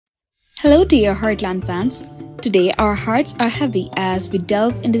Hello dear Heartland fans. Today our hearts are heavy as we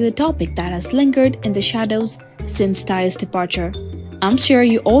delve into the topic that has lingered in the shadows since Ty's departure. I'm sure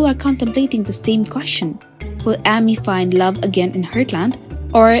you all are contemplating the same question. Will Amy find love again in Heartland,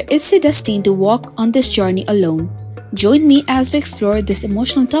 or is she destined to walk on this journey alone? Join me as we explore this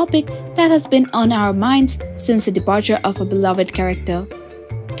emotional topic that has been on our minds since the departure of a beloved character.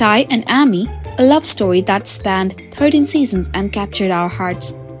 Ty and Amy, a love story that spanned 13 seasons and captured our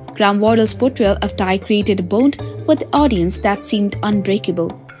hearts. Wardle's portrayal of Ty created a bond with the audience that seemed unbreakable.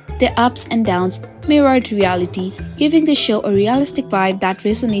 Their ups and downs mirrored reality, giving the show a realistic vibe that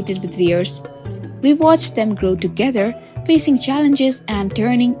resonated with viewers. We watched them grow together, facing challenges and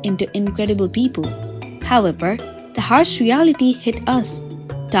turning into incredible people. However, the harsh reality hit us.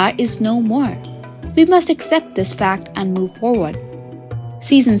 Ty is no more. We must accept this fact and move forward.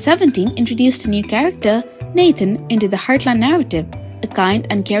 Season 17 introduced a new character, Nathan, into the Heartland narrative. A kind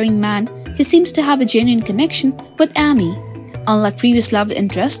and caring man, he seems to have a genuine connection with Amy. Unlike previous love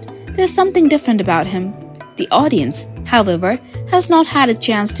interest, there's something different about him. The audience, however, has not had a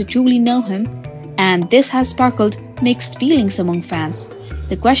chance to truly know him, and this has sparkled mixed feelings among fans.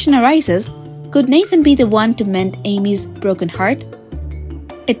 The question arises, could Nathan be the one to mend Amy's broken heart?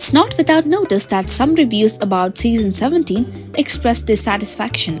 It's not without notice that some reviews about Season 17 expressed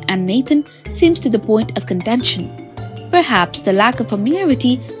dissatisfaction, and Nathan seems to the point of contention. Perhaps the lack of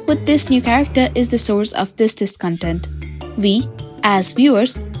familiarity with this new character is the source of this discontent. We, as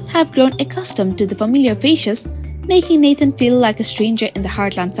viewers, have grown accustomed to the familiar faces, making Nathan feel like a stranger in the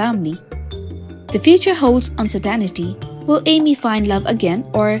Heartland family. The future holds uncertainty. Will Amy find love again,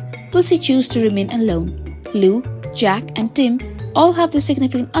 or will she choose to remain alone? Lou, Jack, and Tim all have their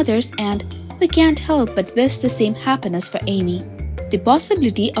significant others, and we can't help but wish the same happiness for Amy. The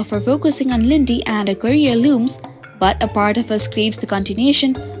possibility of her focusing on Lindy and her career looms, but a part of us craves the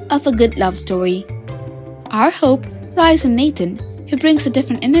continuation of a good love story. Our hope lies in Nathan, who brings a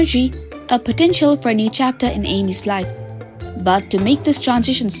different energy, a potential for a new chapter in Amy's life. But to make this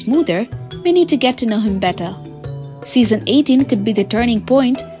transition smoother, we need to get to know him better. Season 18 could be the turning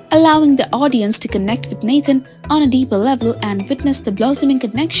point, allowing the audience to connect with Nathan on a deeper level and witness the blossoming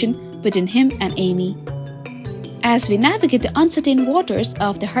connection between him and Amy. As we navigate the uncertain waters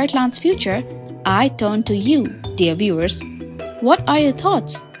of the Heartland's future, I turn to you, dear viewers. What are your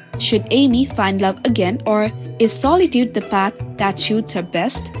thoughts? Should Amy find love again, or is solitude the path that suits her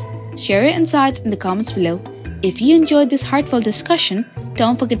best? Share your insights in the comments below. If you enjoyed this heartfelt discussion,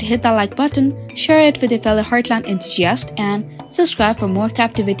 don't forget to hit that like button, share it with your fellow Heartland enthusiasts, and subscribe for more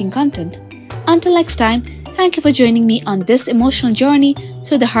captivating content. Until next time, thank you for joining me on this emotional journey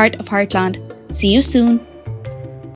through the heart of Heartland. See you soon.